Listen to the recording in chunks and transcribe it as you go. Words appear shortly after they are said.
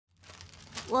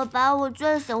我把我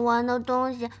最喜欢的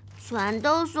东西全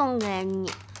都送给你。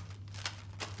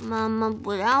妈妈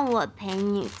不让我陪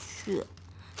你去。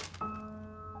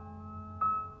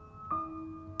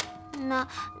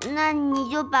那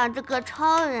你就把这个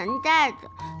超人带着，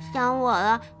想我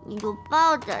了你就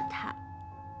抱着他。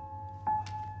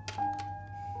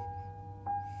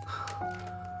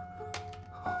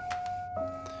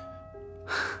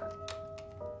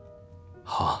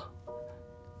好。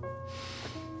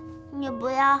你不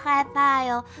要害怕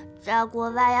哟，在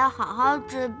国外要好好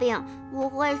治病，我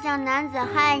会像男子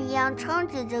汉一样撑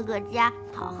起这个家，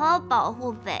好好保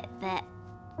护北北。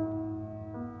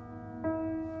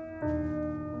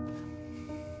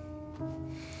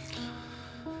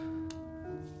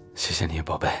谢谢你，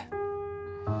宝贝。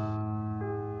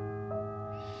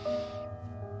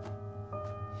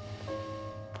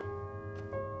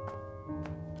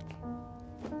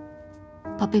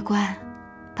宝贝乖，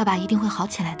爸爸一定会好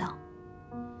起来的。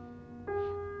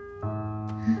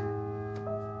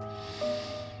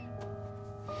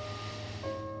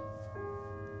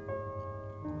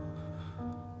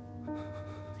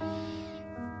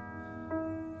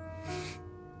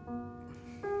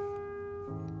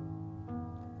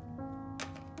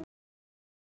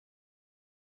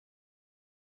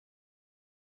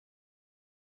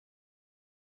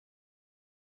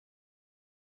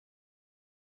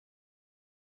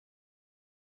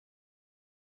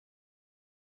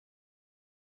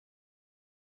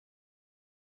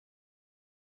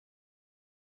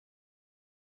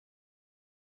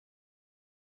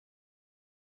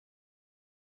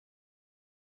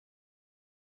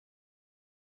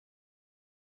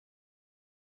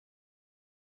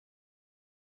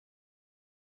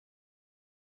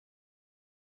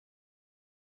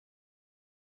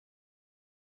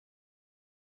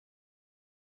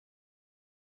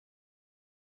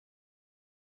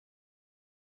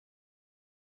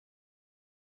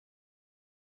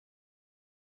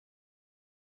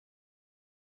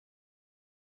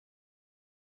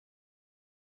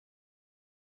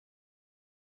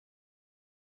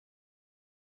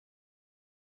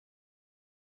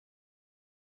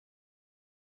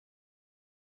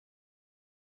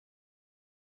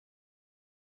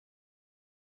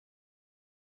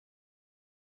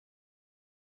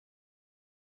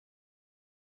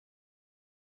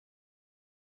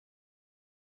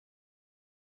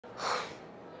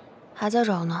还在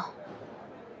找呢。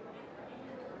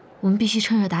我们必须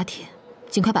趁热打铁，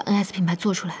尽快把 NS 品牌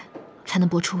做出来，才能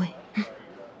搏出位。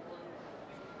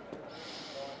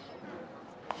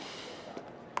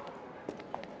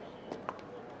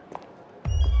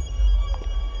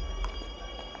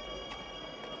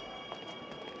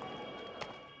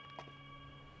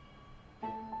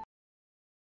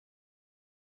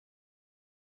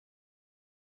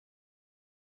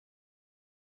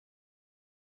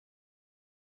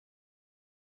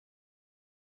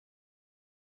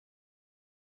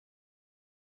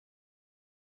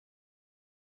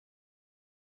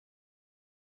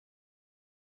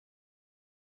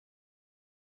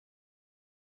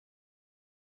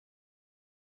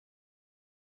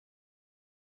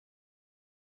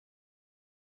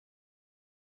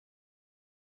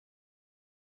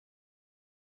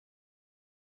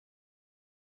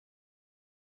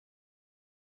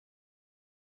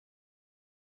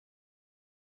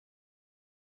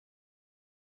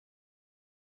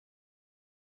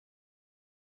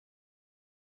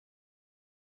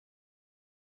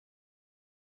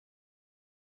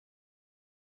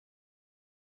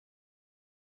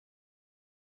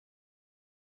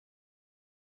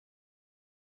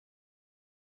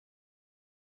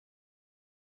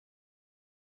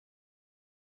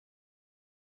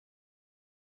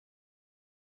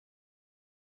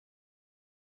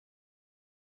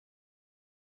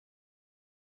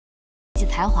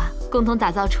才华，共同打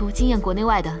造出惊艳国内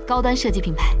外的高端设计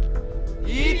品牌。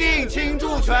一定倾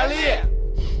注全力。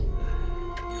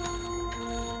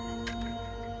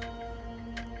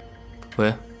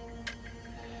喂，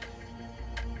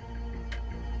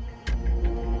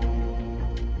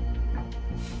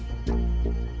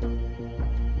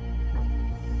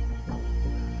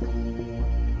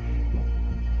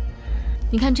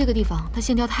你看这个地方，它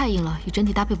线条太硬了，与整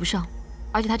体搭配不上，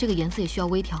而且它这个颜色也需要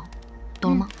微调，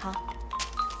懂了吗？好。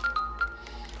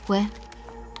喂，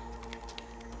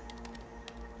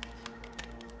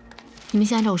你们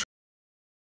先按照我说。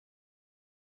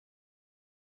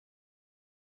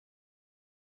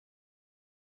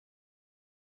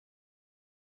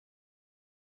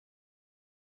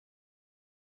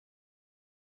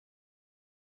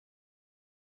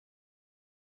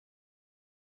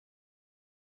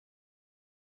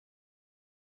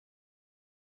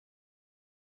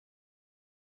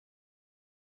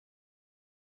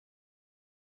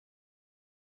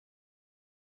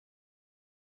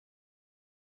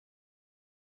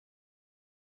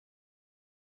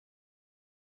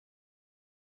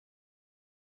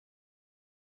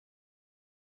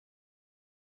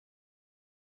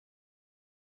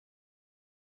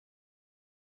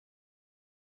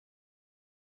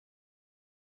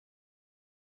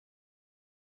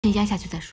先压下去再说。